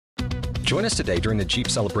Join us today during the Jeep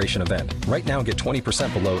Celebration event. Right now, get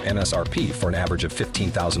 20% below MSRP for an average of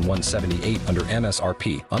 $15,178 under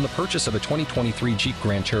MSRP on the purchase of a 2023 Jeep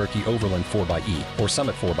Grand Cherokee Overland 4xE or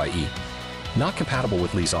Summit 4xE. Not compatible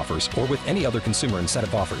with lease offers or with any other consumer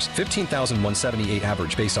incentive offers. $15,178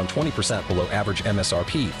 average based on 20% below average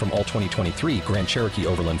MSRP from all 2023 Grand Cherokee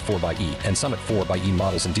Overland 4xE and Summit 4xE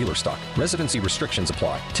models in dealer stock. Residency restrictions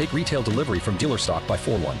apply. Take retail delivery from dealer stock by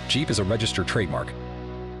 4/1. Jeep is a registered trademark.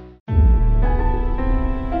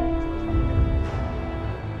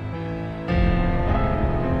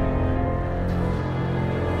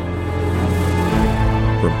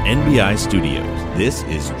 From NBI Studios, this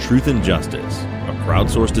is Truth and Justice, a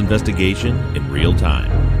crowdsourced investigation in real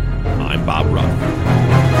time. I'm Bob Ruff.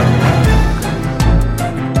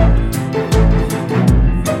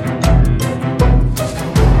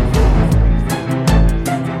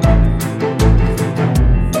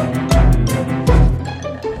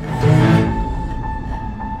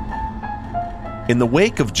 In the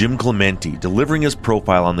wake of Jim Clemente delivering his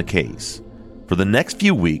profile on the case, for the next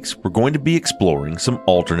few weeks, we're going to be exploring some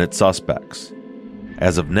alternate suspects.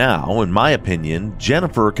 As of now, in my opinion,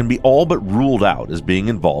 Jennifer can be all but ruled out as being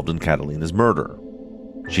involved in Catalina's murder.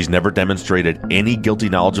 She's never demonstrated any guilty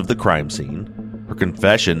knowledge of the crime scene, her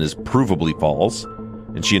confession is provably false,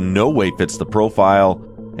 and she in no way fits the profile,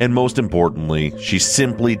 and most importantly, she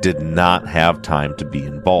simply did not have time to be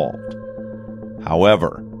involved.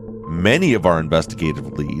 However, many of our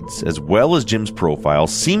investigative leads, as well as Jim's profile,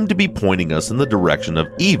 seem to be pointing us in the direction of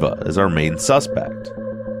Eva as our main suspect.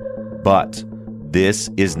 But this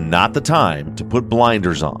is not the time to put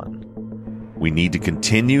blinders on. We need to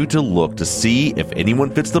continue to look to see if anyone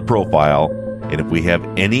fits the profile and if we have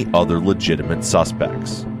any other legitimate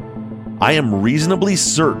suspects. I am reasonably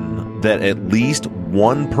certain that at least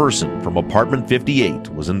one person from apartment 58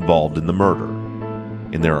 was involved in the murder.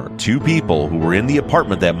 And there are two people who were in the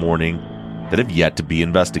apartment that morning that have yet to be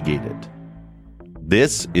investigated.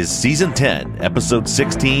 This is Season 10, Episode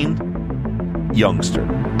 16, Youngster.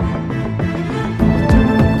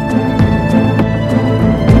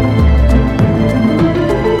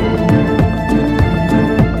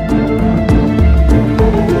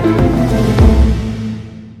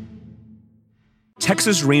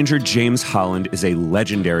 Texas Ranger James Holland is a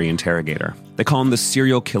legendary interrogator. They call him the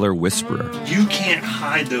serial killer whisperer. You can't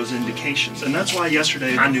hide those indications, and that's why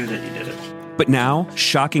yesterday I knew that you did it. But now,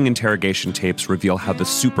 shocking interrogation tapes reveal how the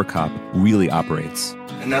super cop really operates.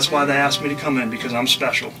 And that's why they asked me to come in, because I'm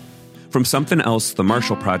special. From Something Else, The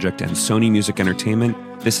Marshall Project, and Sony Music Entertainment,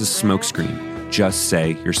 this is Smokescreen. Just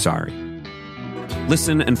say you're sorry.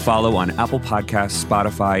 Listen and follow on Apple Podcasts,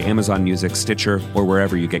 Spotify, Amazon Music, Stitcher, or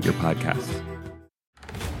wherever you get your podcasts.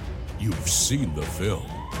 You've seen the film.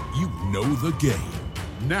 You know the game.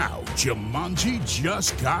 Now, Jumanji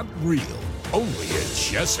just got real. Only at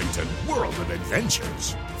Chessington World of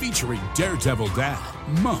Adventures. Featuring Daredevil Dad,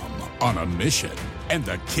 Mom on a mission, and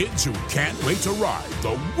the kids who can't wait to ride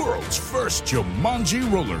the world's first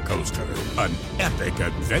Jumanji roller coaster. An epic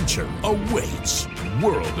adventure awaits.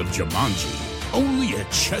 World of Jumanji. Only at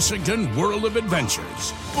Chessington World of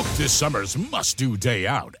Adventures. Book this summer's must-do day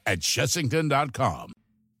out at Chessington.com.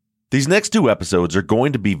 These next two episodes are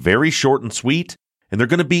going to be very short and sweet, and they're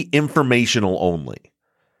going to be informational only.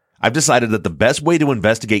 I've decided that the best way to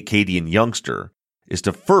investigate Katie and Youngster is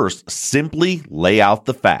to first simply lay out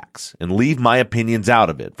the facts and leave my opinions out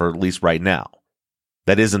of it for at least right now.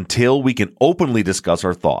 That is until we can openly discuss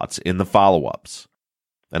our thoughts in the follow-ups.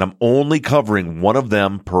 And I'm only covering one of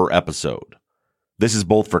them per episode. This is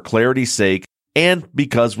both for clarity's sake and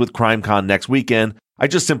because with CrimeCon next weekend, I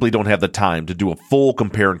just simply don't have the time to do a full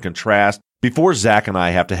compare and contrast before Zach and I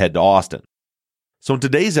have to head to Austin. So in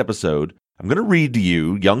today's episode, I'm going to read to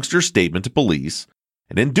you Youngster's statement to police,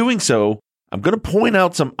 and in doing so, I'm going to point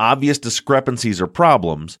out some obvious discrepancies or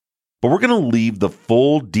problems, but we're going to leave the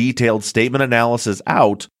full detailed statement analysis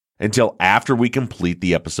out until after we complete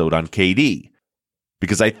the episode on KD,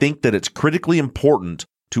 because I think that it's critically important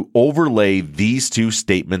to overlay these two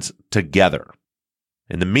statements together.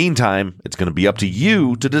 In the meantime, it's going to be up to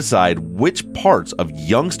you to decide which parts of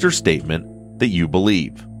Youngster's statement that you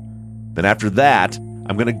believe. Then after that,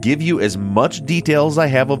 I'm going to give you as much detail as I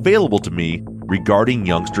have available to me regarding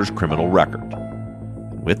Youngster's criminal record.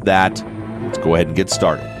 With that, let's go ahead and get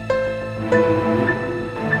started.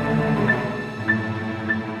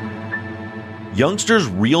 Youngster's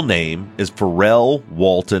real name is Pharrell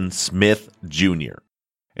Walton Smith Jr.,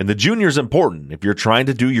 and the junior is important if you're trying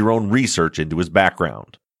to do your own research into his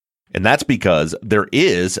background. And that's because there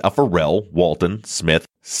is a Pharrell Walton Smith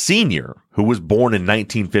Sr. who was born in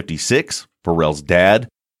 1956, Pharrell's dad,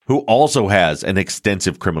 who also has an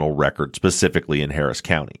extensive criminal record, specifically in Harris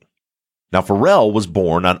County. Now, Farrell was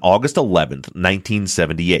born on August 11th,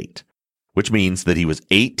 1978, which means that he was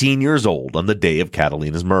 18 years old on the day of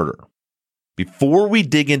Catalina's murder. Before we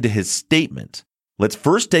dig into his statement, let's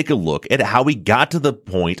first take a look at how he got to the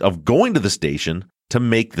point of going to the station to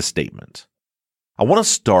make the statement. I want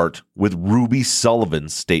to start with Ruby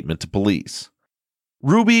Sullivan's statement to police.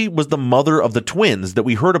 Ruby was the mother of the twins that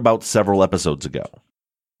we heard about several episodes ago.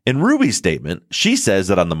 In Ruby's statement, she says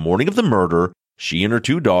that on the morning of the murder, she and her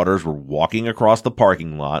two daughters were walking across the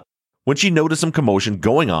parking lot when she noticed some commotion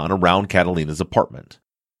going on around Catalina's apartment.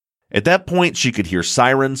 At that point, she could hear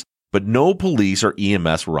sirens, but no police or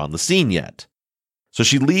EMS were on the scene yet. So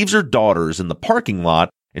she leaves her daughters in the parking lot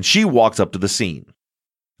and she walks up to the scene.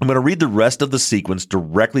 I'm going to read the rest of the sequence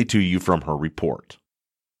directly to you from her report.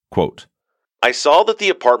 Quote, I saw that the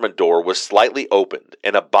apartment door was slightly opened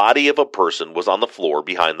and a body of a person was on the floor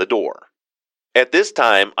behind the door. At this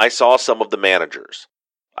time, I saw some of the managers.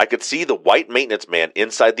 I could see the white maintenance man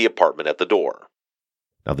inside the apartment at the door.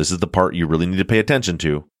 Now, this is the part you really need to pay attention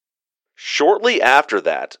to. Shortly after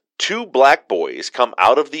that, two black boys come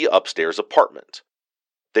out of the upstairs apartment.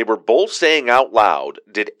 They were both saying out loud,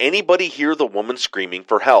 "Did anybody hear the woman screaming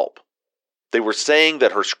for help?" They were saying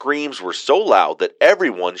that her screams were so loud that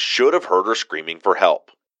everyone should have heard her screaming for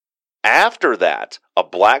help. After that, a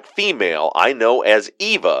black female I know as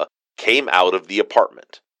Eva came out of the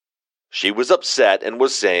apartment. She was upset and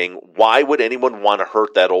was saying, "Why would anyone want to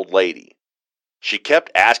hurt that old lady?" She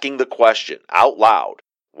kept asking the question out loud,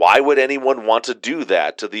 "Why would anyone want to do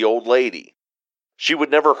that to the old lady?" She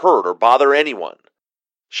would never hurt or bother anyone.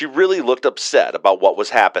 She really looked upset about what was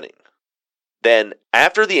happening. Then,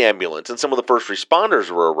 after the ambulance and some of the first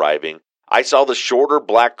responders were arriving, I saw the shorter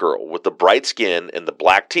black girl with the bright skin and the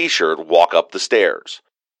black t-shirt walk up the stairs.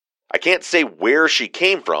 I can't say where she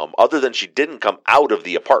came from other than she didn't come out of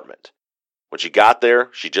the apartment. When she got there,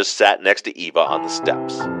 she just sat next to Eva on the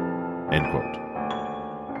steps. End quote.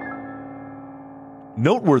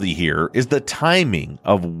 Noteworthy here is the timing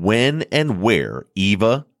of when and where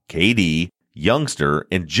Eva, KD, Youngster,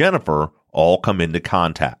 and Jennifer all come into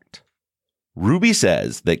contact. Ruby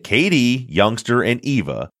says that KD, Youngster, and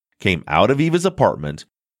Eva came out of Eva's apartment,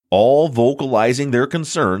 all vocalizing their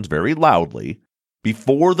concerns very loudly,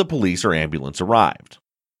 before the police or ambulance arrived.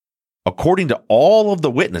 According to all of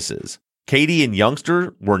the witnesses, KD and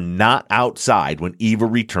Youngster were not outside when Eva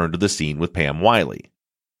returned to the scene with Pam Wiley.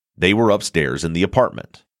 They were upstairs in the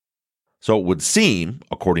apartment. So it would seem,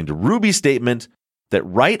 according to Ruby's statement, that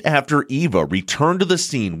right after Eva returned to the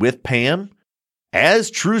scene with Pam,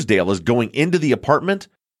 as Truesdale is going into the apartment,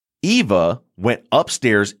 Eva went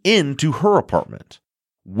upstairs into her apartment,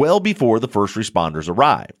 well before the first responders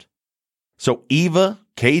arrived. So Eva,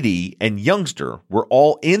 KD, and Youngster were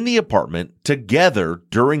all in the apartment together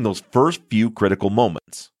during those first few critical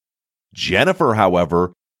moments. Jennifer,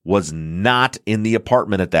 however, was not in the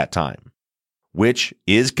apartment at that time, which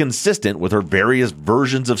is consistent with her various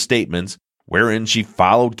versions of statements wherein she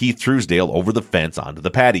followed Keith Truesdale over the fence onto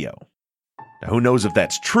the patio. Now, who knows if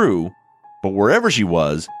that's true, but wherever she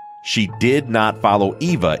was, she did not follow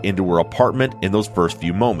Eva into her apartment in those first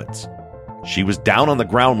few moments. She was down on the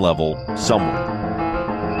ground level somewhere.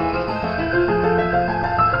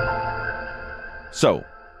 So,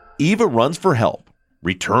 Eva runs for help,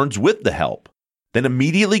 returns with the help, then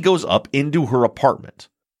immediately goes up into her apartment.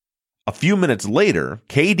 A few minutes later,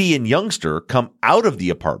 KD and Youngster come out of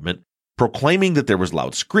the apartment, proclaiming that there was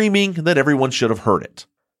loud screaming and that everyone should have heard it.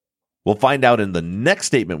 We'll find out in the next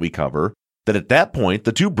statement we cover that at that point,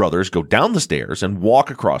 the two brothers go down the stairs and walk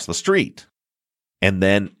across the street. And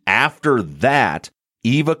then after that,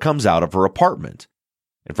 Eva comes out of her apartment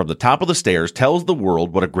and from the top of the stairs tells the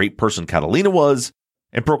world what a great person Catalina was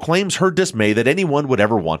and proclaims her dismay that anyone would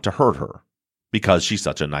ever want to hurt her because she's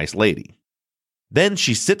such a nice lady. Then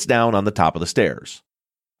she sits down on the top of the stairs.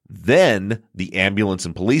 Then the ambulance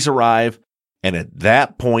and police arrive, and at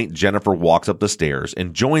that point, Jennifer walks up the stairs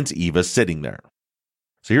and joins Eva sitting there.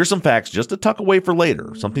 So here's some facts just to tuck away for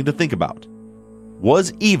later, something to think about.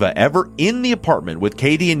 Was Eva ever in the apartment with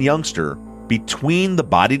KD and Youngster between the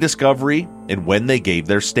body discovery and when they gave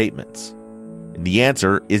their statements? And the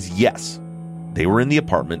answer is yes. They were in the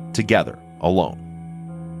apartment together,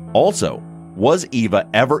 alone. Also, was Eva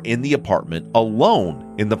ever in the apartment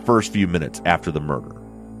alone in the first few minutes after the murder?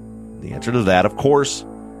 The answer to that, of course,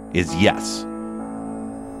 is yes.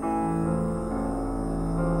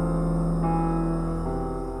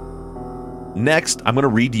 Next, I'm going to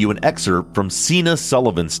read to you an excerpt from Sina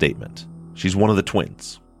Sullivan's statement. She's one of the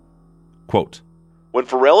twins. Quote, "When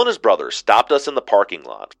Farrell and his brother stopped us in the parking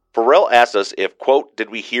lot, Farrell asked us if, quote, did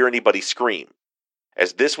we hear anybody scream?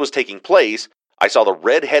 As this was taking place, I saw the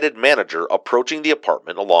red-headed manager approaching the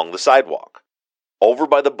apartment along the sidewalk. Over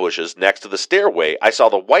by the bushes next to the stairway, I saw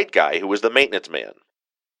the white guy who was the maintenance man.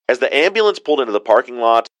 As the ambulance pulled into the parking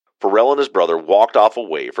lot, Farrell and his brother walked off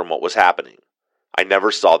away from what was happening. I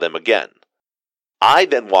never saw them again. I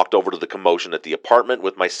then walked over to the commotion at the apartment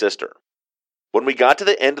with my sister. When we got to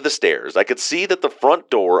the end of the stairs, I could see that the front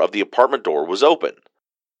door of the apartment door was open.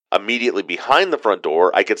 Immediately behind the front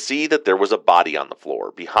door, I could see that there was a body on the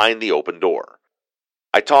floor behind the open door.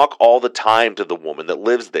 I talk all the time to the woman that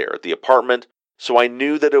lives there at the apartment, so I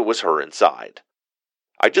knew that it was her inside.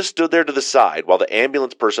 I just stood there to the side while the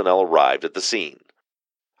ambulance personnel arrived at the scene.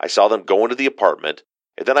 I saw them go into the apartment,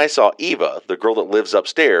 and then I saw Eva, the girl that lives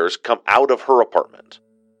upstairs, come out of her apartment.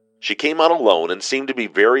 She came out alone and seemed to be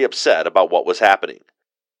very upset about what was happening.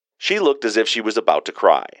 She looked as if she was about to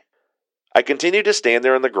cry. I continued to stand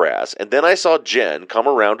there in the grass, and then I saw Jen come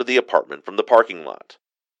around to the apartment from the parking lot.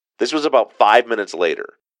 This was about 5 minutes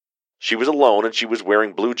later. She was alone and she was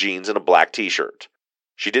wearing blue jeans and a black t-shirt.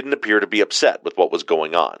 She didn't appear to be upset with what was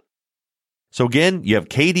going on. So again, you have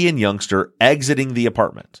Katie and Youngster exiting the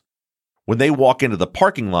apartment. When they walk into the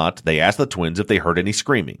parking lot, they ask the twins if they heard any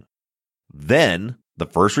screaming. Then, the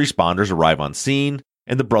first responders arrive on scene,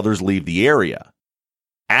 and the brothers leave the area.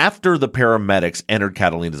 After the paramedics entered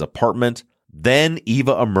Catalina's apartment, then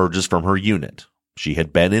Eva emerges from her unit. She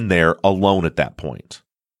had been in there alone at that point.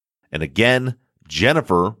 And again,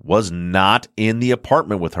 Jennifer was not in the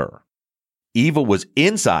apartment with her. Eva was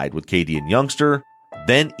inside with Katie and Youngster.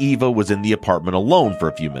 Then Eva was in the apartment alone for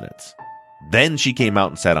a few minutes. Then she came out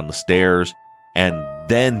and sat on the stairs, and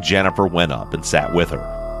then Jennifer went up and sat with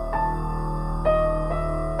her.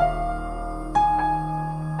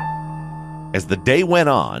 As the day went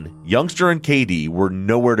on, Youngster and Katie were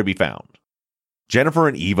nowhere to be found. Jennifer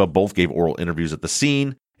and Eva both gave oral interviews at the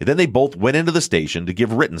scene, and then they both went into the station to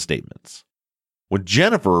give written statements. When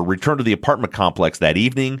Jennifer returned to the apartment complex that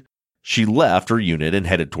evening, she left her unit and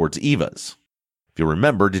headed towards Eva's. If you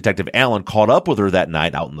remember, Detective Allen caught up with her that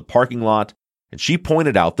night out in the parking lot, and she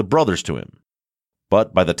pointed out the brothers to him.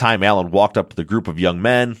 But by the time Allen walked up to the group of young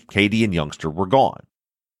men, Katie and Youngster were gone.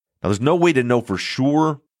 Now, there's no way to know for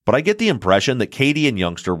sure, but I get the impression that Katie and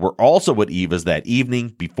Youngster were also at Eva's that evening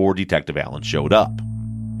before Detective Allen showed up.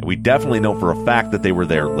 And we definitely know for a fact that they were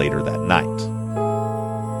there later that night.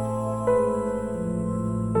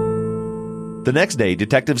 The next day,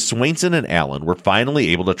 Detectives Swainson and Allen were finally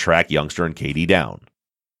able to track Youngster and Katie down.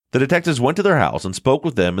 The detectives went to their house and spoke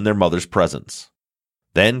with them in their mother's presence.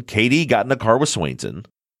 Then Katie got in a car with Swainson.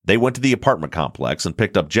 They went to the apartment complex and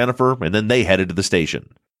picked up Jennifer, and then they headed to the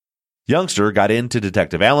station. Youngster got into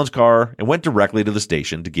Detective Allen's car and went directly to the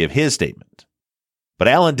station to give his statement. But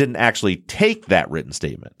Allen didn't actually take that written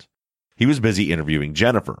statement. He was busy interviewing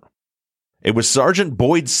Jennifer. It was Sergeant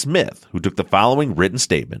Boyd Smith who took the following written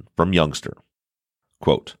statement from Youngster.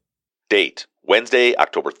 Quote, Date, Wednesday,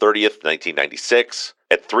 October 30th, 1996,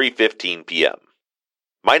 at 3:15 p.m.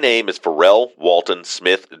 My name is Farrell Walton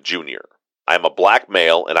Smith, Jr. I am a black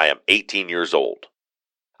male and I am 18 years old.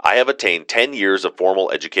 I have attained 10 years of formal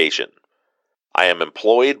education. I am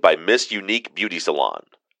employed by Miss Unique Beauty Salon.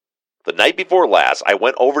 The night before last, I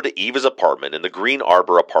went over to Eva's apartment in the Green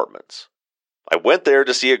Arbor Apartments. I went there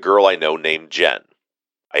to see a girl I know named Jen.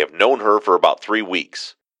 I have known her for about 3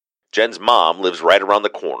 weeks. Jen's mom lives right around the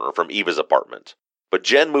corner from Eva's apartment, but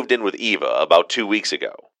Jen moved in with Eva about 2 weeks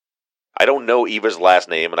ago. I don't know Eva's last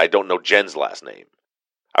name and I don't know Jen's last name.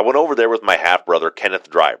 I went over there with my half-brother Kenneth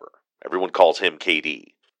Driver. Everyone calls him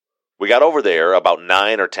KD. We got over there about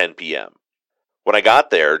 9 or 10 p.m. When I got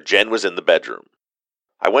there, Jen was in the bedroom.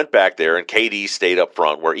 I went back there and KD stayed up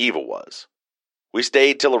front where Eva was. We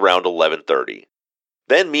stayed till around 11:30.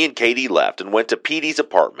 Then me and Katie left and went to Petey's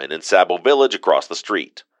apartment in Sabo Village across the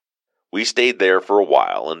street. We stayed there for a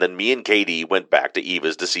while, and then me and Katie went back to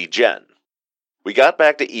Eva's to see Jen. We got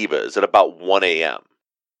back to Eva's at about 1 a.m.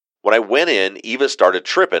 When I went in, Eva started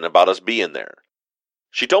tripping about us being there.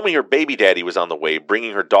 She told me her baby daddy was on the way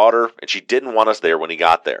bringing her daughter, and she didn't want us there when he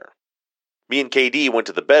got there. Me and KD went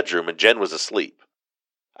to the bedroom, and Jen was asleep.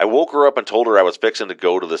 I woke her up and told her I was fixing to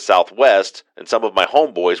go to the southwest, and some of my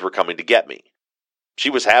homeboys were coming to get me. She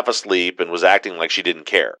was half asleep and was acting like she didn't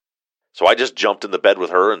care. So I just jumped in the bed with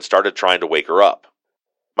her and started trying to wake her up.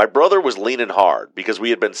 My brother was leaning hard because we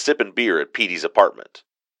had been sipping beer at Petey's apartment.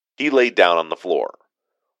 He laid down on the floor.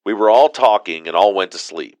 We were all talking and all went to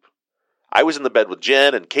sleep. I was in the bed with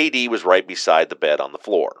Jen and KD was right beside the bed on the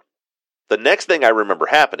floor. The next thing I remember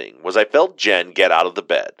happening was I felt Jen get out of the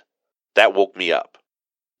bed. That woke me up.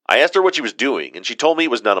 I asked her what she was doing and she told me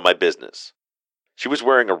it was none of my business. She was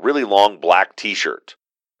wearing a really long black t-shirt.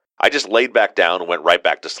 I just laid back down and went right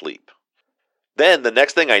back to sleep. Then, the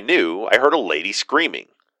next thing I knew, I heard a lady screaming.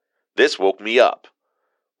 This woke me up.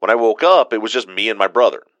 When I woke up, it was just me and my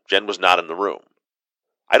brother. Jen was not in the room.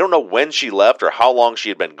 I don't know when she left or how long she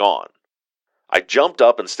had been gone. I jumped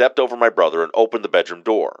up and stepped over my brother and opened the bedroom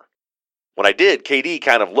door. When I did, KD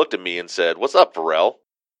kind of looked at me and said, "What's up, Pharrell?"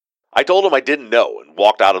 I told him I didn't know and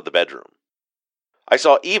walked out of the bedroom. I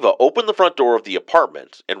saw Eva open the front door of the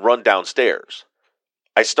apartment and run downstairs.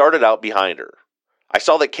 I started out behind her. I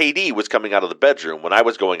saw that KD was coming out of the bedroom when I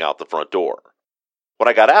was going out the front door. When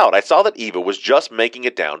I got out, I saw that Eva was just making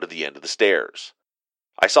it down to the end of the stairs.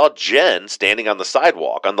 I saw Jen standing on the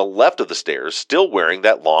sidewalk on the left of the stairs, still wearing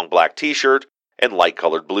that long black t-shirt and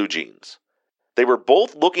light-colored blue jeans. They were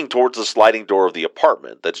both looking towards the sliding door of the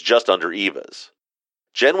apartment that's just under Eva's.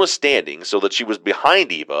 Jen was standing so that she was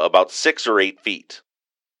behind Eva about 6 or 8 feet.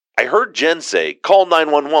 I heard Jen say, "Call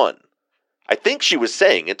 911." I think she was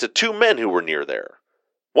saying it to 2 men who were near there.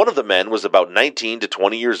 One of the men was about 19 to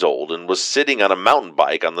 20 years old and was sitting on a mountain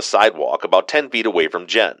bike on the sidewalk about 10 feet away from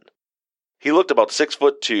Jen. He looked about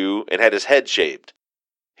 6'2" and had his head shaved.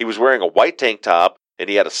 He was wearing a white tank top and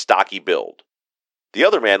he had a stocky build. The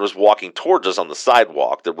other man was walking towards us on the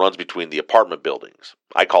sidewalk that runs between the apartment buildings.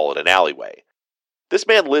 I call it an alleyway. This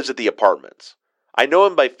man lives at the apartments. I know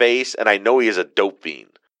him by face, and I know he is a dope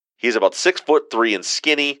fiend. He is about 6'3" and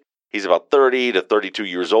skinny. He's about 30 to 32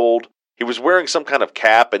 years old. He was wearing some kind of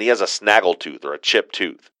cap, and he has a snaggletooth or a chipped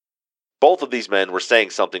tooth. Both of these men were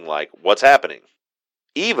saying something like, "What's happening?"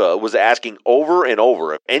 Eva was asking over and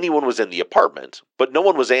over if anyone was in the apartment, but no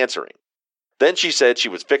one was answering. Then she said she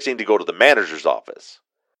was fixing to go to the manager's office.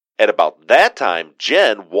 At about that time,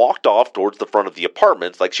 Jen walked off towards the front of the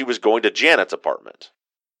apartment like she was going to Janet's apartment.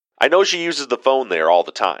 I know she uses the phone there all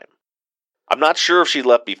the time. I'm not sure if she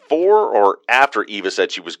left before or after Eva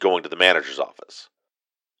said she was going to the manager's office.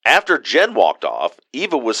 After Jen walked off,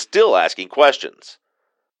 Eva was still asking questions.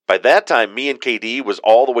 By that time, me and KD was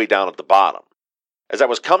all the way down at the bottom. As I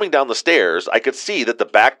was coming down the stairs, I could see that the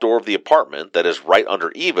back door of the apartment that is right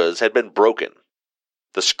under Eva's had been broken.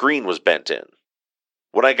 The screen was bent in.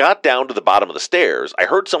 When I got down to the bottom of the stairs, I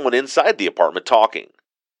heard someone inside the apartment talking.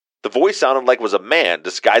 The voice sounded like it was a man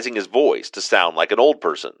disguising his voice to sound like an old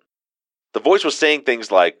person. The voice was saying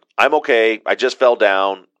things like, "I'm okay, I just fell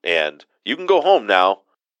down," and "You can go home now."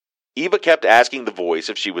 Eva kept asking the voice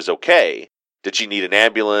if she was okay. Did she need an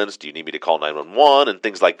ambulance? Do you need me to call 911? And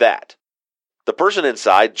things like that. The person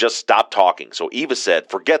inside just stopped talking, so Eva said,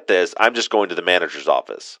 "Forget this, I'm just going to the manager's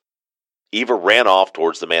office." Eva ran off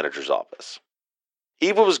towards the manager's office.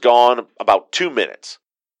 Eva was gone about 2 minutes.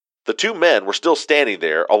 The 2 men were still standing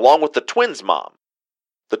there, along with the twins' mom.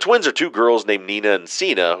 The twins are 2 girls named Nina and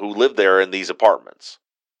Sina who live there in these apartments.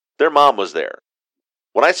 Their mom was there.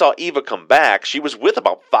 When I saw Eva come back, she was with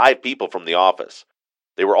about 5 people from the office.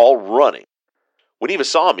 They were all running. When Eva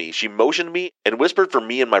saw me, she motioned me and whispered for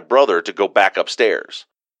me and my brother to go back upstairs.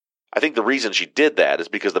 I think the reason she did that is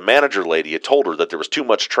because the manager lady had told her that there was too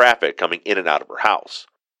much traffic coming in and out of her house.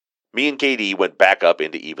 Me and KD went back up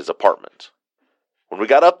into Eva's apartment. When we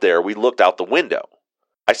got up there, we looked out the window.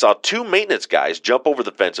 I saw 2 maintenance guys jump over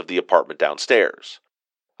the fence of the apartment downstairs.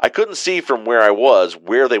 I couldn't see from where I was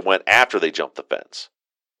where they went after they jumped the fence.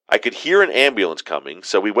 I could hear an ambulance coming,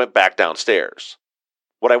 so we went back downstairs.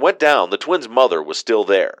 When I went down, the twins' mother was still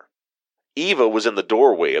there. Eva was in the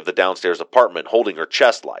doorway of the downstairs apartment holding her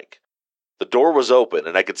chest like. The door was open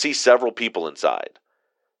and I could see several people inside.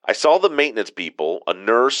 I saw the maintenance people, a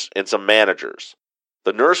nurse, and some managers.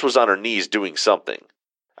 The nurse was on her knees doing something.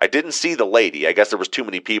 I didn't see the lady, I guess there was too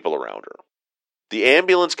many people around her. The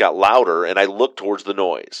ambulance got louder and I looked towards the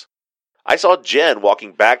noise. I saw Jen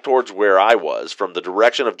walking back towards where I was from the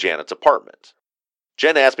direction of Janet's apartment.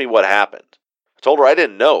 Jen asked me what happened. I told her I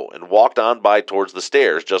didn't know and walked on by towards the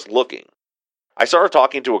stairs just looking. I saw her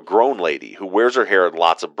talking to a grown lady who wears her hair in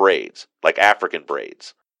lots of braids, like African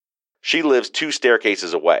braids. She lives 2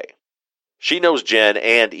 staircases away. She knows Jen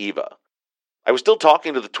and Eva. I was still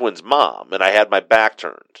talking to the twins' mom, and I had my back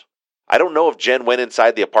turned. I don't know if Jen went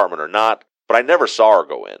inside the apartment or not, but I never saw her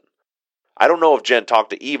go in. I don't know if Jen talked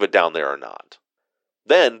to Eva down there or not.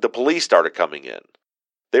 Then the police started coming in.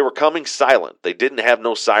 They were coming silent. They didn't have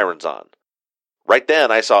no sirens on. Right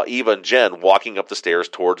then I saw Eva and Jen walking up the stairs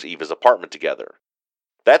towards Eva's apartment together.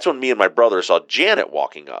 That's when me and my brother saw Janet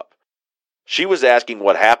walking up. She was asking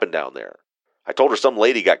what happened down there. I told her some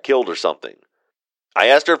lady got killed or something. I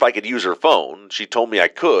asked her if I could use her phone. She told me I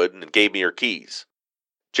could and gave me her keys.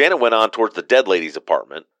 Janet went on towards the dead lady's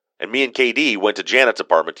apartment, and me and KD went to Janet's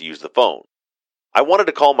apartment to use the phone. I wanted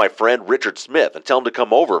to call my friend Richard Smith and tell him to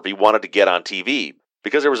come over if he wanted to get on TV,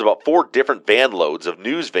 because there was about 4 different van loads of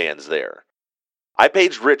news vans there. I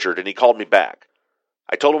paged Richard and he called me back.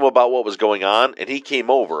 I told him about what was going on and he came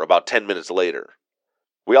over about 10 minutes later.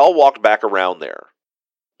 We all walked back around there.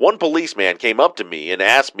 One policeman came up to me and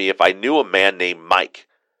asked me if I knew a man named Mike.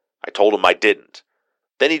 I told him I didn't.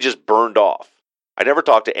 Then he just burned off. I never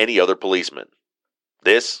talked to any other policeman.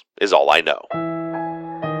 This is all I know.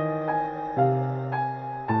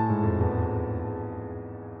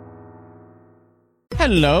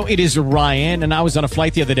 Hello, it is Ryan, and I was on a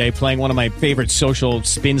flight the other day playing one of my favorite social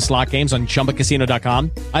spin slot games on ChumbaCasino.com.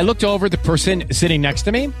 I looked over at the person sitting next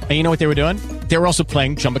to me, and you know what they were doing? They were also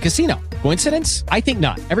playing Chumba Casino. Coincidence? I think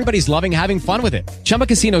not. Everybody's loving having fun with it. Chumba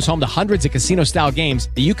Casino is home to hundreds of casino-style games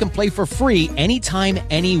that you can play for free anytime,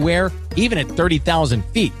 anywhere, even at 30,000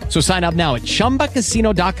 feet. So sign up now at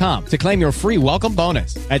ChumbaCasino.com to claim your free welcome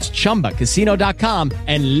bonus. That's ChumbaCasino.com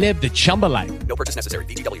and live the Chumba life. No purchase necessary.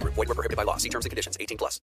 VGW. Void where prohibited by law. See terms and conditions.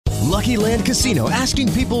 18+. Lucky Land Casino,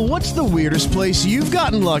 asking people, what's the weirdest place you've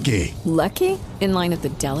gotten lucky? Lucky? In line at the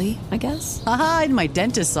deli, I guess? Aha, in my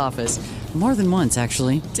dentist's office. More than once,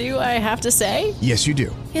 actually. Do I have to say? Yes, you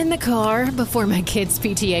do. In the car before my kids'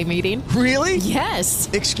 PTA meeting. Really? Yes.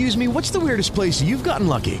 Excuse me, what's the weirdest place you've gotten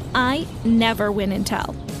lucky? I never win and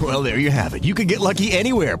tell. Well, there you have it. You can get lucky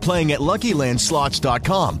anywhere, playing at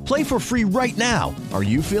LuckyLandSlots.com. Play for free right now. Are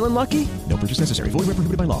you feeling lucky? No purchase necessary. Void where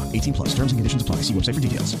prohibited by law. 18+. Terms and conditions apply. See website for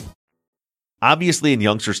details. Obviously, in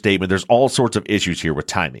Youngster's statement, there's all sorts of issues here with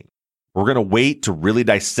timing. We're going to wait to really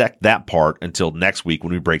dissect that part until next week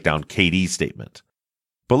when we break down KD's statement.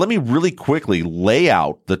 But let me really quickly lay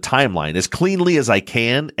out the timeline as cleanly as I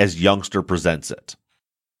can as Youngster presents it.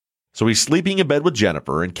 So he's sleeping in bed with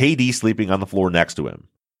Jennifer and KD sleeping on the floor next to him.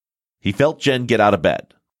 He felt Jen get out of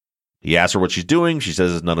bed. He asks her what she's doing. She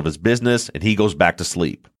says it's none of his business, and he goes back to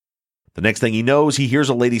sleep. The next thing he knows, he hears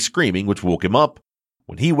a lady screaming, which woke him up.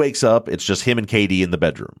 When he wakes up, it's just him and KD in the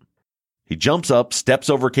bedroom. He jumps up, steps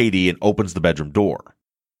over KD, and opens the bedroom door.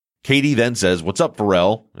 KD then says, "What's up,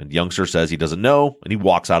 Pharrell?" And Youngster says he doesn't know, and he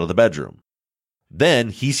walks out of the bedroom. Then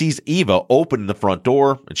he sees Eva open the front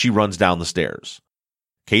door, and she runs down the stairs.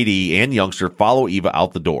 KD and Youngster follow Eva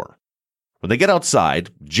out the door. When they get outside,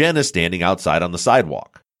 Jen is standing outside on the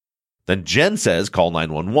sidewalk. Then Jen says, "Call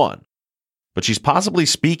 911." But she's possibly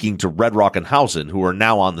speaking to Red Rock and Housen, who are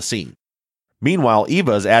now on the scene. Meanwhile,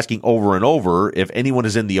 Eva is asking over and over if anyone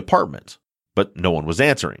is in the apartment, but no one was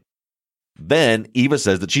answering. Then Eva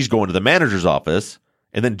says that she's going to the manager's office,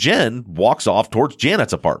 and then Jen walks off towards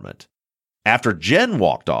Janet's apartment. After Jen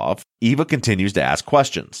walked off, Eva continues to ask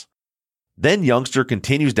questions. Then Youngster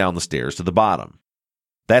continues down the stairs to the bottom.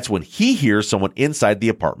 That's when he hears someone inside the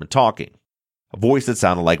apartment talking, a voice that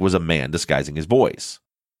sounded like it was a man disguising his voice.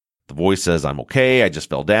 The voice says, "I'm okay, I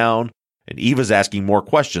just fell down." And Eva's asking more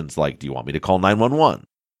questions like, "Do you want me to call 911?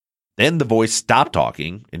 Then the voice stopped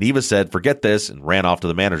talking, and Eva said, "Forget this," and ran off to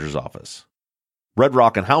the manager's office. Red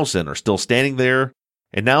Rock and Housen are still standing there,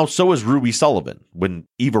 and now so is Ruby Sullivan when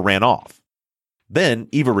Eva ran off. Then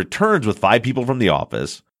Eva returns with 5 people from the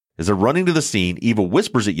office. As they're running to the scene, Eva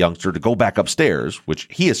whispers at Youngster to go back upstairs, which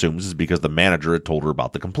he assumes is because the manager had told her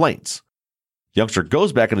about the complaints. Youngster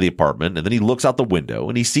goes back into the apartment, and then he looks out the window,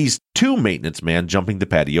 and he sees 2 maintenance men jumping the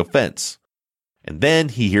patio fence. And then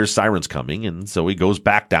he hears sirens coming, and so he goes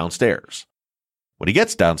back downstairs. When he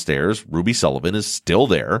gets downstairs, Ruby Sullivan is still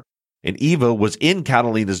there, and Eva was in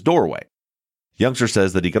Catalina's doorway. Youngster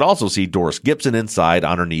says that he could also see Doris Gibson inside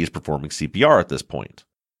on her knees performing CPR at this point.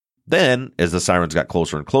 Then, as the sirens got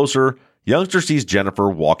closer and closer, Youngster sees Jennifer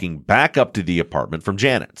walking back up to the apartment from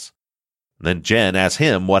Janet's. And then Jen asks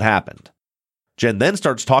him what happened. Jen then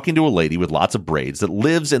starts talking to a lady with lots of braids that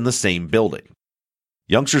lives in the same building.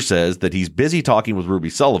 Youngster says that he's busy talking with Ruby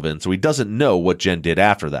Sullivan, so he doesn't know what Jen did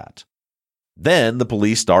after that. Then the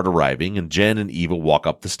police start arriving, and Jen and Eva walk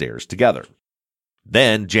up the stairs together.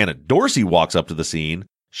 Then Janet Dorsey walks up to the scene.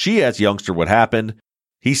 She asks Youngster what happened.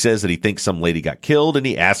 He says that he thinks some lady got killed, and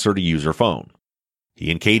he asks her to use her phone. He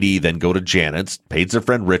and KD then go to Janet's, pays their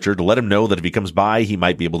friend Richard to let him know that if he comes by, he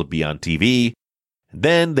might be able to be on TV.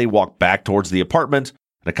 Then they walk back towards the apartment,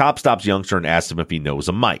 and a cop stops Youngster and asks him if he knows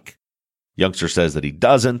a Mike. Youngster says that he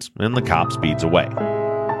doesn't, and the cop speeds away.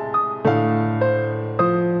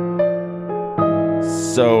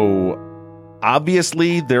 So,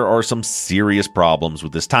 obviously, there are some serious problems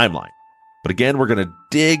with this timeline. But again, we're going to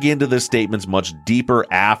dig into the statements much deeper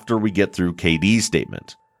after we get through KD's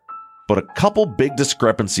statement. But a couple big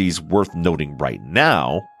discrepancies worth noting right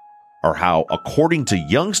now are how, according to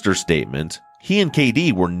Youngster's statement, he and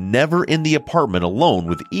KD were never in the apartment alone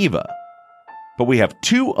with Eva. But we have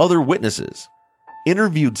 2 other witnesses,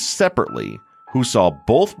 interviewed separately who saw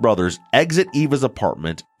both brothers exit Eva's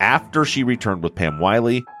apartment after she returned with Pam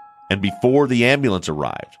Wiley and before the ambulance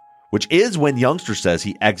arrived, which is when Youngster says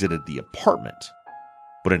he exited the apartment.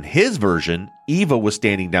 But in his version, Eva was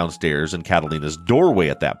standing downstairs in Catalina's doorway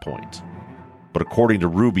at that point. But according to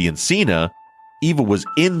Ruby and Cena, Eva was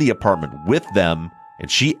in the apartment with them and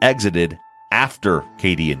she exited after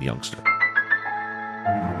Katie and Youngster.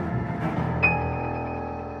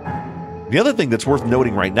 The other thing that's worth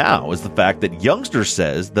noting right now is the fact that Youngster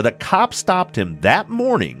says that a cop stopped him that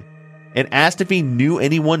morning and asked if he knew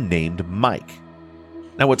anyone named Mike.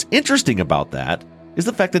 Now, what's interesting about that is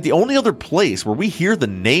the fact that the only other place where we hear the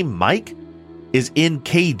name Mike is in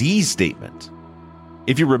KD's statement.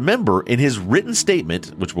 If you remember, in his written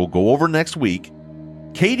statement, which we'll go over next week,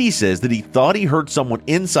 KD says that he thought he heard someone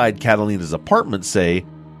inside Catalina's apartment say,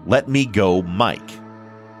 "Let me go, Mike."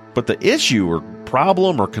 But the issue or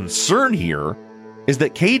problem or concern here is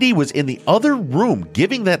that KD was in the other room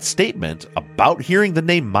giving that statement about hearing the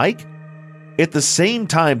name Mike at the same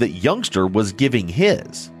time that Youngster was giving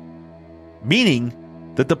his. Meaning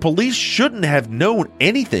that the police shouldn't have known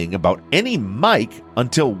anything about any Mike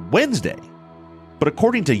until Wednesday. But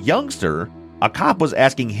according to Youngster, a cop was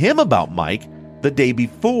asking him about Mike the day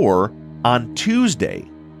before on Tuesday,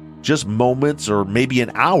 just moments or maybe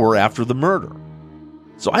an hour after the murder.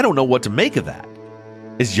 So I don't know what to make of that.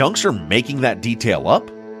 Is Youngster making that detail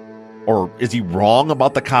up? Or is he wrong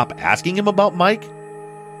about the cop asking him about Mike?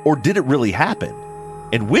 Or did it really happen?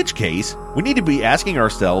 In which case, we need to be asking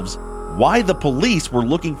ourselves why the police were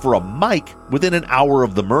looking for a Mike within an hour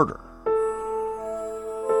of the murder.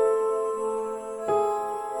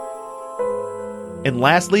 And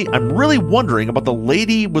lastly, I'm really wondering about the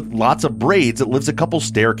lady with lots of braids that lives a couple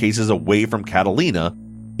staircases away from Catalina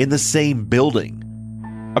in the same building.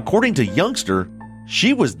 According to Youngster,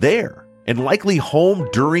 she was there and likely home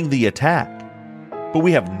during the attack. But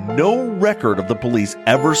we have no record of the police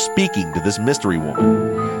ever speaking to this mystery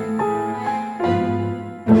woman.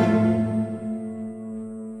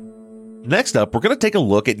 Next up, we're going to take a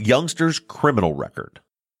look at Youngster's criminal record.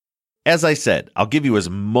 As I said, I'll give you as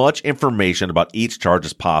much information about each charge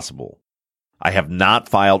as possible. I have not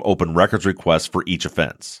filed open records requests for each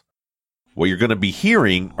offense. What you're going to be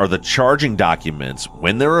hearing are the charging documents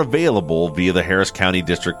when they're available via the Harris County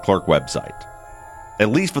District Clerk website, at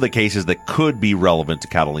least for the cases that could be relevant to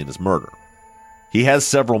Catalina's murder. He has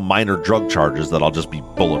several minor drug charges that I'll just be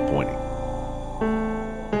bullet pointing.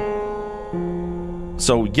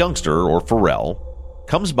 So Youngster, or Pharrell,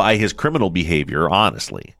 comes by his criminal behavior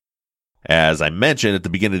honestly. As I mentioned at the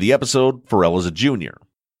beginning of the episode, Pharrell is a junior.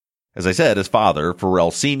 As I said, his father,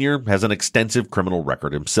 Pharrell Sr., has an extensive criminal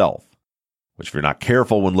record himself, which if you're not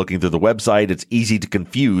careful when looking through the website, it's easy to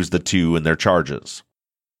confuse the two in their charges.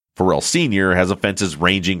 Pharrell Sr. has offenses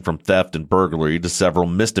ranging from theft and burglary to several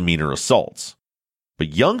misdemeanor assaults.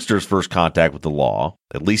 But Youngster's first contact with the law,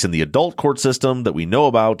 at least in the adult court system that we know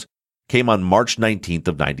about, came on March 19th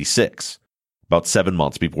of 96, about 7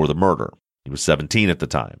 months before the murder. He was 17 at the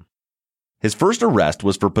time. His first arrest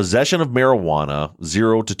was for possession of marijuana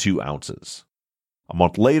 0 to 2 ounces. A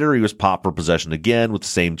month later, he was popped for possession again with the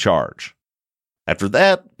same charge. After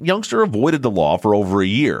that, Youngster avoided the law for over a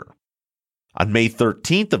year. On May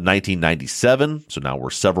 13th of 1997, so now we're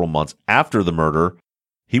several months after the murder,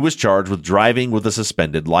 he was charged with driving with a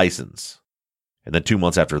suspended license. And then 2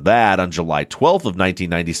 months after that, on July 12th of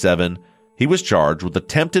 1997, he was charged with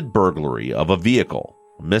attempted burglary of a vehicle,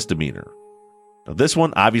 a misdemeanor. Now, this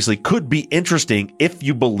one obviously could be interesting if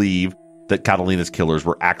you believe that Catalina's killers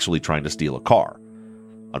were actually trying to steal a car.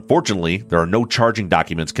 Unfortunately, there are no charging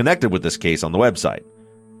documents connected with this case on the website,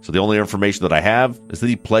 so the only information that I have is that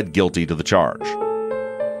he pled guilty to the charge.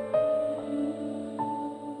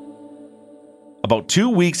 About 2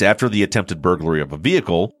 weeks after the attempted burglary of a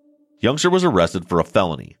vehicle, Youngster was arrested for a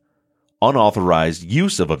felony, unauthorized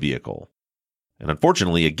use of a vehicle. And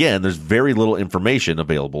unfortunately, again, there's very little information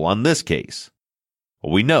available on this case.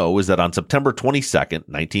 What we know is that on September 22nd,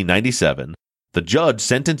 1997, the judge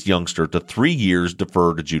sentenced Youngster to 3 years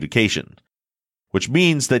deferred adjudication, which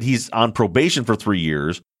means that he's on probation for 3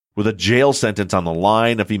 years with a jail sentence on the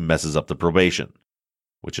line if he messes up the probation,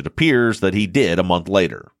 which it appears that he did a month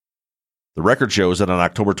later. The record shows that on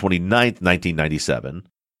October 29th, 1997,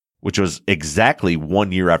 which was exactly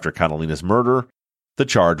 1 year after Catalina's murder, the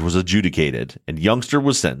charge was adjudicated and Youngster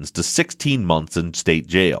was sentenced to 16 months in state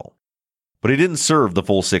jail. But he didn't serve the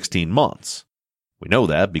full 16 months. We know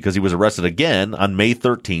that because he was arrested again on May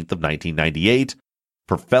 13th of 1998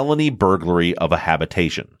 for felony burglary of a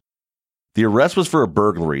habitation. The arrest was for a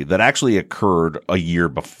burglary that actually occurred a year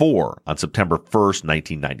before, on September 1st,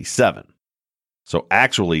 1997. So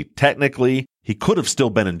actually, technically, he could have still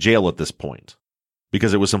been in jail at this point,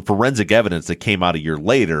 because it was some forensic evidence that came out a year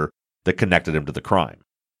later that connected him to the crime.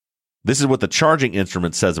 This is what the charging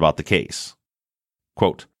instrument says about the case.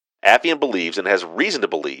 Quote, Affiant believes and has reason to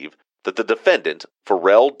believe that the defendant,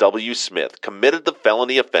 Pharrell W. Smith, committed the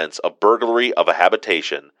felony offense of burglary of a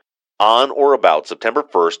habitation on or about September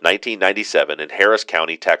 1st, 1997 in Harris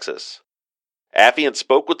County, Texas. Affiant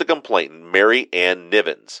spoke with the complainant, Mary Ann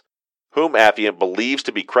Nivens, whom Affiant believes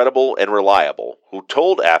to be credible and reliable, who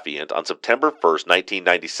told Affiant on September 1st,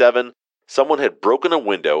 1997, someone had broken a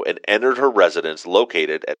window and entered her residence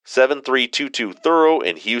located at 7322 Thorough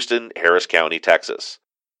in Houston, Harris County, Texas,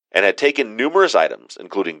 and had taken numerous items,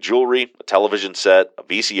 including jewelry, a television set, a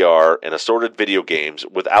VCR, and assorted video games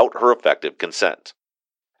without her effective consent.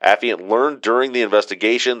 Affiant learned during the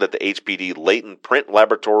investigation that the HPD latent print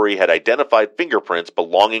laboratory had identified fingerprints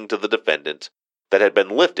belonging to the defendant that had been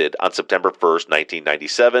lifted on September 1st,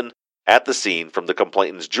 1997, at the scene from the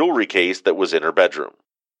complainant's jewelry case that was in her bedroom.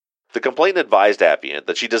 The complainant advised Affiant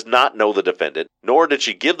that she does not know the defendant, nor did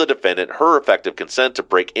she give the defendant her effective consent to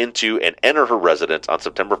break into and enter her residence on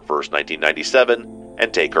September 1st, 1997,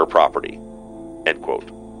 and take her property. End quote.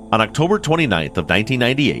 On October 29th of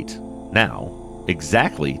 1998, now,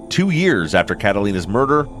 exactly 2 years after Catalina's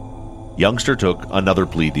murder, Youngster took another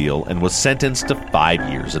plea deal and was sentenced to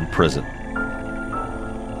 5 years in prison.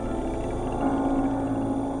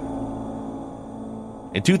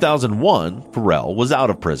 In 2001, Pharrell was out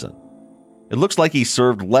of prison. It looks like he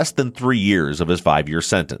served less than 3 years of his 5-year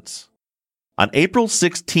sentence. On April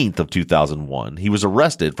 16th of 2001, he was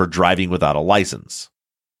arrested for driving without a license.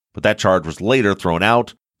 But that charge was later thrown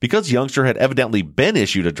out because Youngster had evidently been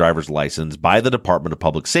issued a driver's license by the Department of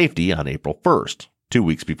Public Safety on April 1st, 2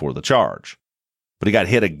 weeks before the charge. But he got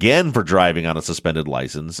hit again for driving on a suspended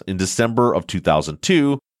license in December of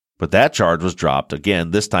 2002, but that charge was dropped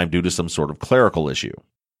again, this time due to some sort of clerical issue.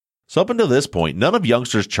 So up until this point, none of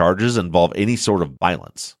Youngster's charges involve any sort of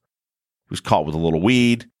violence. He was caught with a little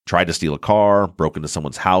weed, tried to steal a car, broke into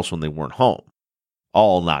someone's house when they weren't home.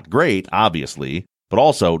 All not great, obviously, but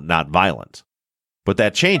also not violent. But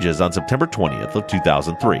that changes on September 20th of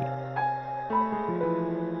 2003.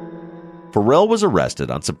 Pharrell was arrested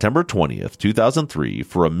on September 20th, 2003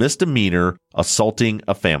 for a misdemeanor assaulting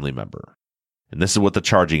a family member. And this is what the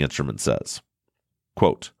charging instrument says.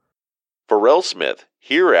 Quote, Pharrell Smith,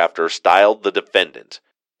 hereafter styled the defendant,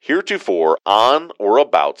 heretofore on or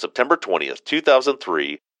about September 20th,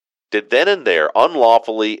 2003, did then and there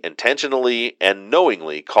unlawfully, intentionally, and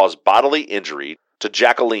knowingly cause bodily injury to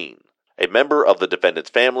Jacqueline, a member of the defendant's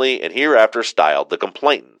family, and hereafter styled the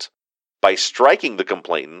complainant, by striking the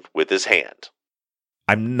complainant with his hand.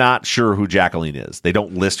 I'm not sure who Jacqueline is. They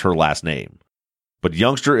don't list her last name. But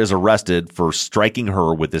Youngster is arrested for striking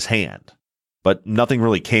her with his hand. But nothing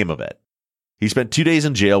really came of it. He spent 2 days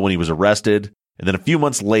in jail when he was arrested, and then a few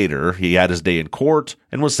months later, he had his day in court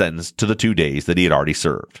and was sentenced to the 2 days that he had already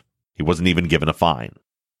served. He wasn't even given a fine.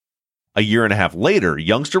 A year and a half later,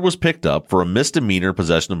 Youngster was picked up for a misdemeanor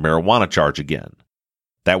possession of marijuana charge again.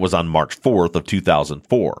 That was on March 4th of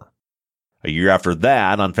 2004. A year after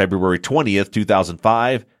that, on February 20th,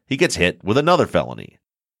 2005, he gets hit with another felony.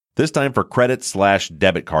 This time for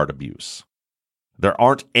credit/debit card abuse. There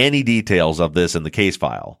aren't any details of this in the case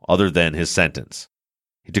file, other than his sentence.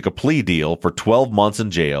 He took a plea deal for 12 months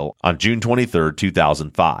in jail on June 23,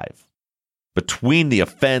 2005. Between the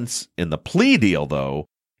offense and the plea deal, though,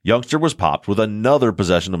 Youngster was popped with another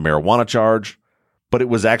possession of marijuana charge, but it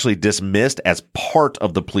was actually dismissed as part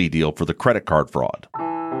of the plea deal for the credit card fraud.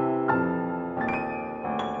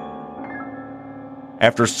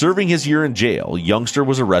 After serving his year in jail, Youngster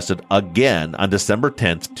was arrested again on December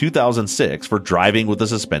 10, 2006 for driving with a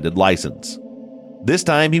suspended license. This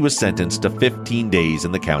time he was sentenced to 15 days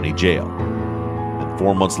in the county jail. And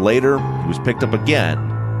 4 months later, he was picked up again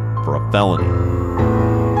for a felony.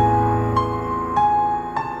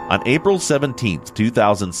 On April 17,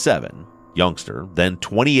 2007, Youngster, then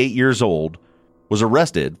 28 years old, was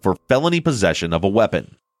arrested for felony possession of a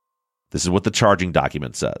weapon. This is what the charging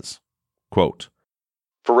document says. Quote,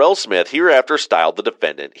 Pharrell Smith hereafter styled the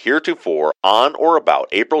defendant heretofore on or about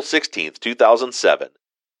April 16, 2007,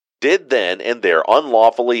 did then and there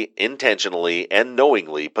unlawfully, intentionally, and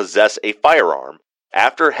knowingly possess a firearm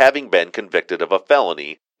after having been convicted of a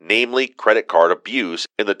felony, namely credit card abuse,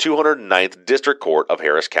 in the 209th District Court of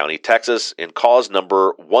Harris County, Texas, in cause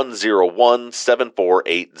number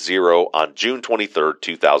 1017480 on June 23,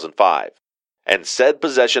 2005. And said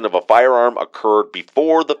possession of a firearm occurred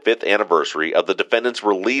before the 5th anniversary of the defendant's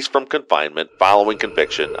release from confinement following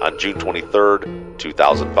conviction on June 23,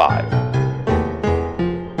 2005.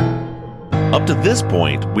 Up to this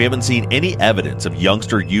point, we haven't seen any evidence of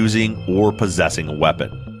Youngster using or possessing a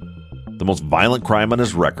weapon. The most violent crime on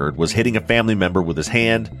his record was hitting a family member with his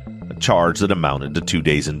hand, a charge that amounted to 2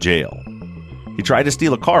 days in jail. He tried to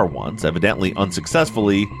steal a car once, evidently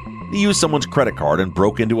unsuccessfully. He used someone's credit card and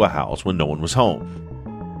broke into a house when no one was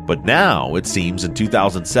home. But now, it seems in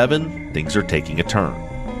 2007, things are taking a turn.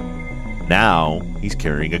 Now, he's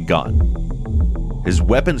carrying a gun. His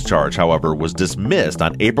weapons charge, however, was dismissed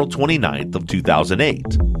on April 29th of 2008.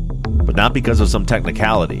 But not because of some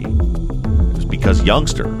technicality. It was because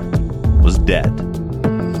Youngster was dead.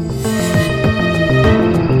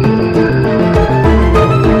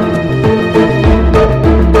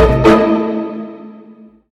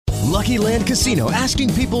 Lucky Land Casino,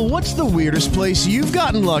 asking people, what's the weirdest place you've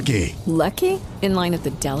gotten lucky? Lucky? In line at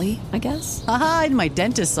the deli, I guess? Aha, in my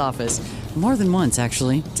dentist's office. More than once,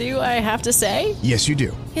 actually. Do I have to say? Yes, you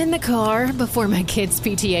do. In the car before my kids'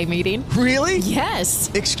 PTA meeting. Really? Yes.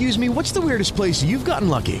 Excuse me, what's the weirdest place you've gotten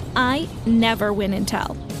lucky? I never win and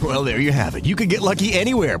tell. Well, there you have it. You can get lucky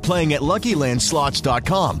anywhere, playing at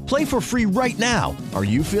LuckyLandSlots.com. Play for free right now. Are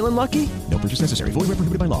you feeling lucky? No purchase necessary. Void where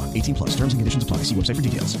prohibited by law. 18 plus. Terms and conditions apply. See website for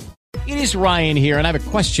details. It is Ryan here, and I have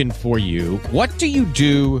a question for you. What do you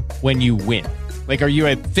do when you win? Like, are you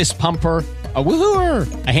a fist pumper, a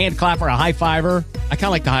woohooer, a hand clapper, a high fiver? I kind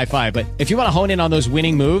of like the high five, but if you want to hone in on those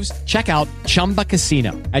winning moves, check out Chumba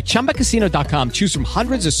Casino. At ChumbaCasino.com, choose from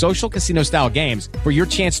hundreds of social casino-style games for your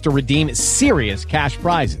chance to redeem serious cash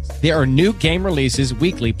prizes. There are new game releases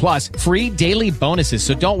weekly, plus free daily bonuses.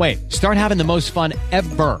 So don't wait. Start having the most fun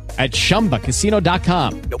ever at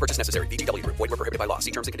ChumbaCasino.com. No purchase necessary. VGW. Void where prohibited by law.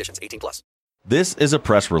 See terms and conditions. 18 plus. This is a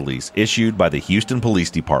press release issued by the Houston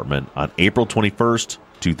Police Department on April 21st,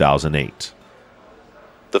 2008.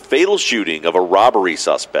 The fatal shooting of a robbery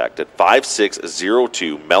suspect at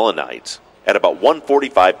 5602 Melanite at about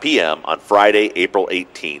 1:45 p.m. on Friday, April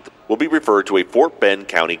 18th will be referred to a Fort Bend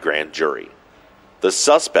County grand jury. The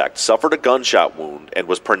suspect suffered a gunshot wound and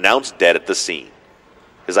was pronounced dead at the scene.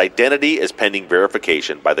 His identity is pending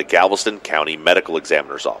verification by the Galveston County Medical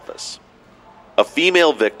Examiner's Office. A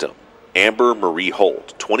female victim, Amber Marie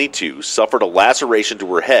Holt, 22, suffered a laceration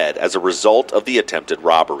to her head as a result of the attempted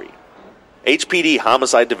robbery. HPD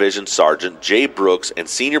Homicide Division Sergeant Jay Brooks and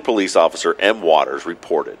Senior Police Officer M. Waters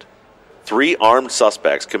reported 3 armed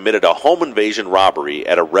suspects committed a home invasion robbery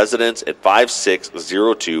at a residence at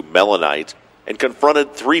 5602 Melanite and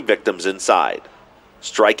confronted 3 victims inside,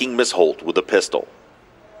 striking Ms. Holt with a pistol.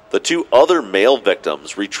 The 2 other male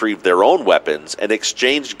victims retrieved their own weapons and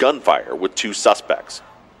exchanged gunfire with 2 suspects,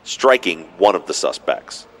 striking one of the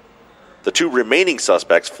suspects. The 2 remaining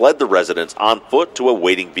suspects fled the residence on foot to a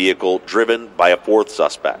waiting vehicle driven by a 4th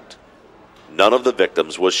suspect. None of the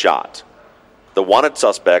victims was shot. The wanted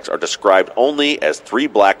suspects are described only as 3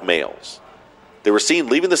 black males. They were seen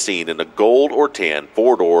leaving the scene in a gold or tan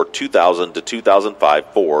 4-door 2000 to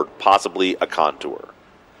 2005 Ford, possibly a Contour.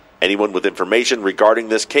 Anyone with information regarding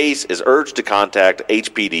this case is urged to contact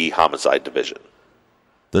HPD Homicide Division.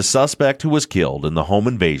 The suspect who was killed in the home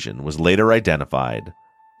invasion was later identified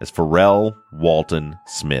as Pharrell Walton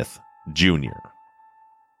Smith, Jr.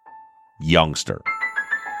 Youngster.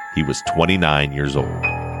 He was 29 years old.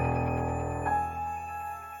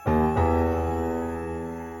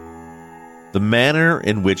 The manner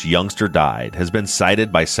in which Youngster died has been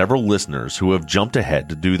cited by several listeners who have jumped ahead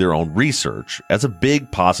to do their own research as a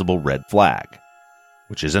big possible red flag,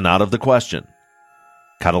 which isn't out of the question.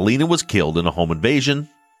 Catalina was killed in a home invasion,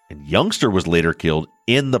 and Youngster was later killed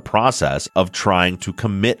in the process of trying to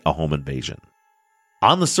commit a home invasion.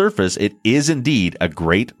 On the surface, it is indeed a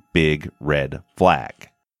great big red flag.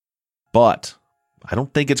 But I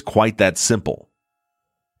don't think it's quite that simple.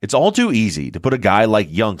 It's all too easy to put a guy like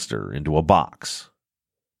Youngster into a box.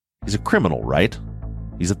 He's a criminal, right?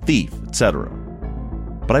 He's a thief, etc.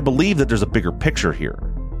 But I believe that there's a bigger picture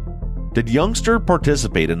here. Did Youngster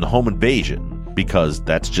participate in the home invasion because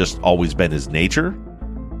that's just always been his nature?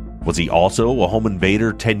 Was he also a home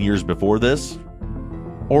invader 10 years before this?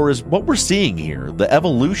 Or is what we're seeing here the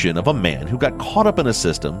evolution of a man who got caught up in a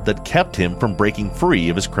system that kept him from breaking free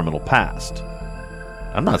of his criminal past?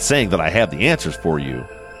 I'm not saying that I have the answers for you.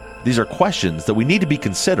 These are questions that we need to be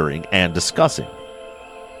considering and discussing.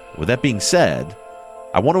 With that being said,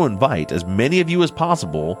 I want to invite as many of you as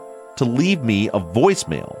possible to leave me a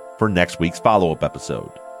voicemail for next week's follow-up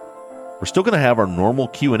episode. We're still going to have our normal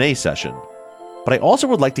Q&A session, but I also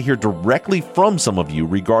would like to hear directly from some of you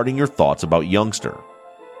regarding your thoughts about Youngster.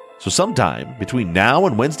 So sometime between now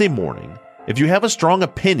and Wednesday morning, if you have a strong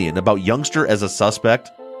opinion about Youngster as a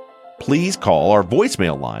suspect, please call our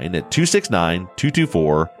voicemail line at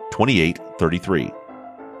 269-224-2833.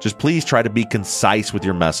 Just please try to be concise with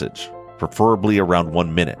your message, preferably around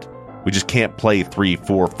 1 minute. We just can't play 3,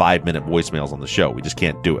 4, 5-minute voicemails on the show. We just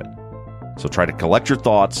can't do it. So try to collect your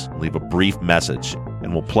thoughts, leave a brief message,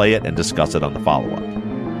 and we'll play it and discuss it on the follow-up.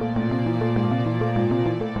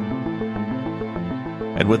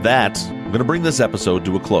 And with that, I'm going to bring this episode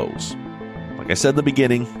to a close. Like I said in the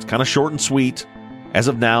beginning, it's kind of short and sweet. As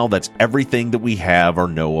of now, that's everything that we have or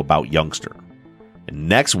know about Youngster. And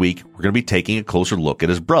next week, we're going to be taking a closer look at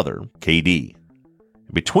his brother, KD.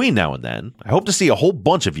 Between now and then, I hope to see a whole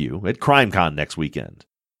bunch of you at CrimeCon next weekend.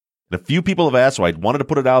 And a few people have asked, so I wanted to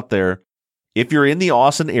put it out there. If you're in the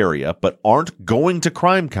Austin area but aren't going to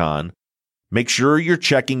CrimeCon, make sure you're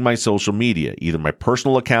checking my social media, either my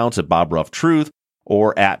personal accounts at Bob Ruff Truth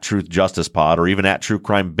or at Truth Justice Pod or even at True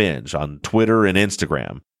Crime Binge on Twitter and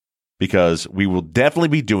Instagram, because we will definitely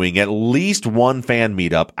be doing at least one fan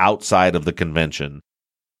meetup outside of the convention.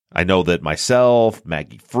 I know that myself,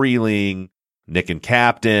 Maggie Freeling, Nick and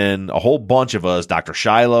Captain, a whole bunch of us, Dr.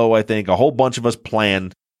 Shiloh, I think, a whole bunch of us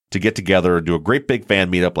planned to get together and do a great big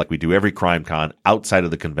fan meetup like we do every CrimeCon outside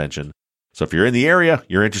of the convention. So if you're in the area,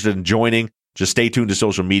 you're interested in joining, just stay tuned to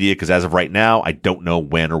social media, because as of right now, I don't know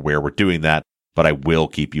when or where we're doing that, but I will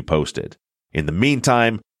keep you posted. In the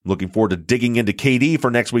meantime, I'm looking forward to digging into KD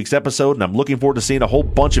for next week's episode, and I'm looking forward to seeing a whole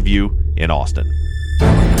bunch of you in Austin.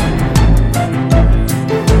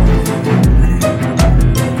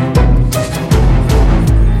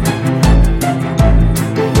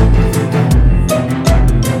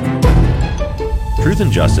 Truth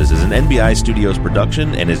and Justice is an NBI Studios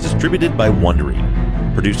production and is distributed by Wondery.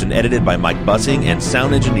 Produced and edited by Mike Bussing and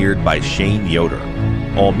sound engineered by Shane Yoder.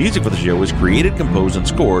 All music for the show is created, composed, and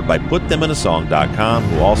scored by PutThemInASong.com,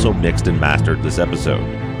 who also mixed and mastered this episode.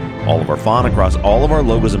 All of our font across all of our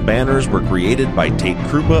logos and banners were created by Tate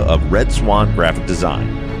Krupa of Red Swan Graphic Design.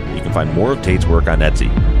 You can find more of Tate's work on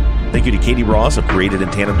Etsy. Thank you to Katie Ross of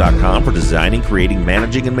CreatedInTandem.com for designing, creating,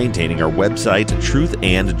 managing, and maintaining our website,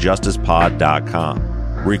 TruthAndJusticePod.com,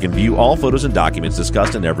 where you can view all photos and documents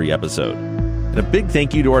discussed in every episode. And a big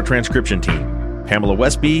thank you to our transcription team. Pamela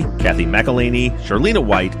Westby, Kathy McElhaney, Charlena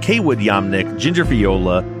White, Kaywood Yomnick, Ginger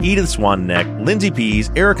Fiola, Edith Swanneck, Lindsay Pease,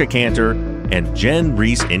 Erica Cantor, and Jen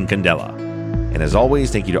Reese Incandela. And as always,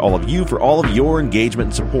 thank you to all of you for all of your engagement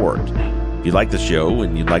and support. If you like the show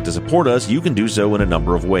and you'd like to support us, you can do so in a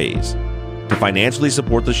number of ways. To financially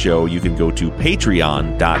support the show, you can go to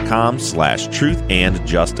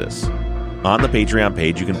patreon.com/truthandjustice. On the Patreon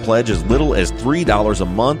page, you can pledge as little as $3 a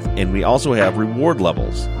month, and we also have reward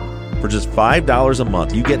levels. For just $5 a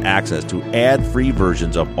month, you get access to ad-free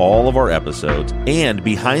versions of all of our episodes and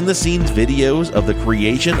behind-the-scenes videos of the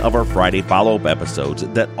creation of our Friday follow-up episodes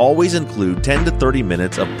that always include 10 to 30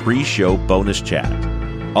 minutes of pre-show bonus chat.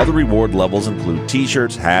 Other reward levels include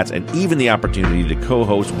t-shirts, hats, and even the opportunity to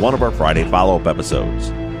co-host one of our Friday follow-up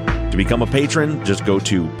episodes. To become a patron, just go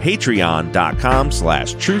to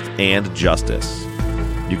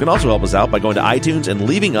patreon.com/truthandjustice. You can also help us out by going to iTunes and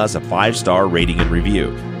leaving us a 5-star rating and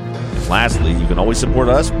review. And lastly, you can always support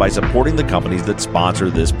us by supporting the companies that sponsor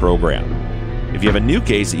this program. If you have a new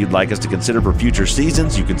case that you'd like us to consider for future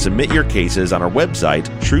seasons, you can submit your cases on our website,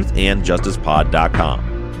 truthandjusticepod.com.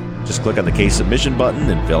 Just click on the case submission button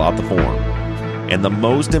and fill out the form. And the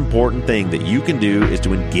most important thing that you can do is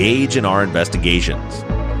to engage in our investigations.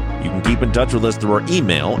 You can keep in touch with us through our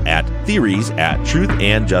email at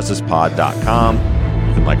theories@truthandjusticepod.com.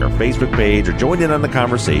 You can like our Facebook page or join in on the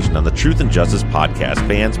conversation on the Truth and Justice Podcast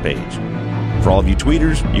fans page. For all of you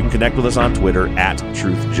tweeters, you can connect with us on Twitter at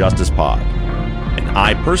TruthJusticePod. And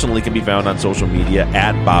I personally can be found on social media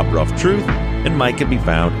at Bob Ruff Truth, and Mike can be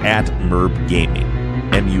found at Merb Gaming.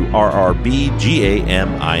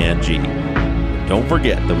 MURRBGAMING. Don't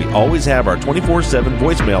forget that we always have our 24/7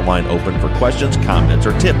 voicemail line open for questions, comments,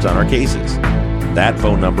 or tips on our cases. That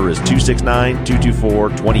phone number is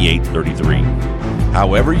 269-224-2833.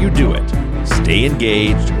 However you do it, stay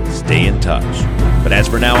engaged, stay in touch. But as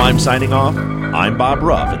for now, I'm signing off. I'm Bob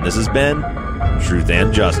Ruff, and this has been Truth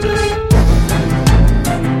and Justice.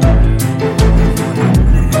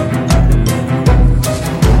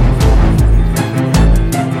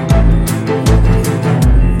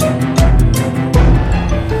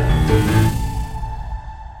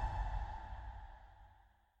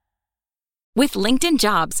 With LinkedIn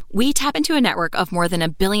Jobs, we tap into a network of more than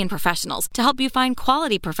 1 billion professionals to help you find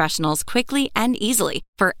quality professionals quickly and easily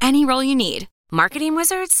for any role you need. Marketing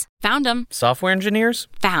wizards? Found them. Software engineers?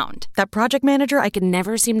 Found. That project manager I could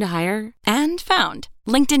never seem to hire? And found.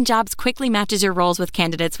 LinkedIn Jobs quickly matches your roles with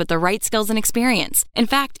candidates with the right skills and experience. In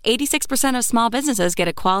fact, 86% of small businesses get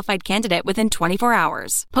a qualified candidate within 24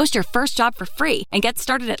 hours. Post your first job for free and get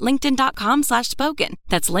started at linkedin.com/spoken.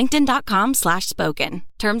 That's linkedin.com/spoken.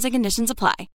 Terms and conditions apply.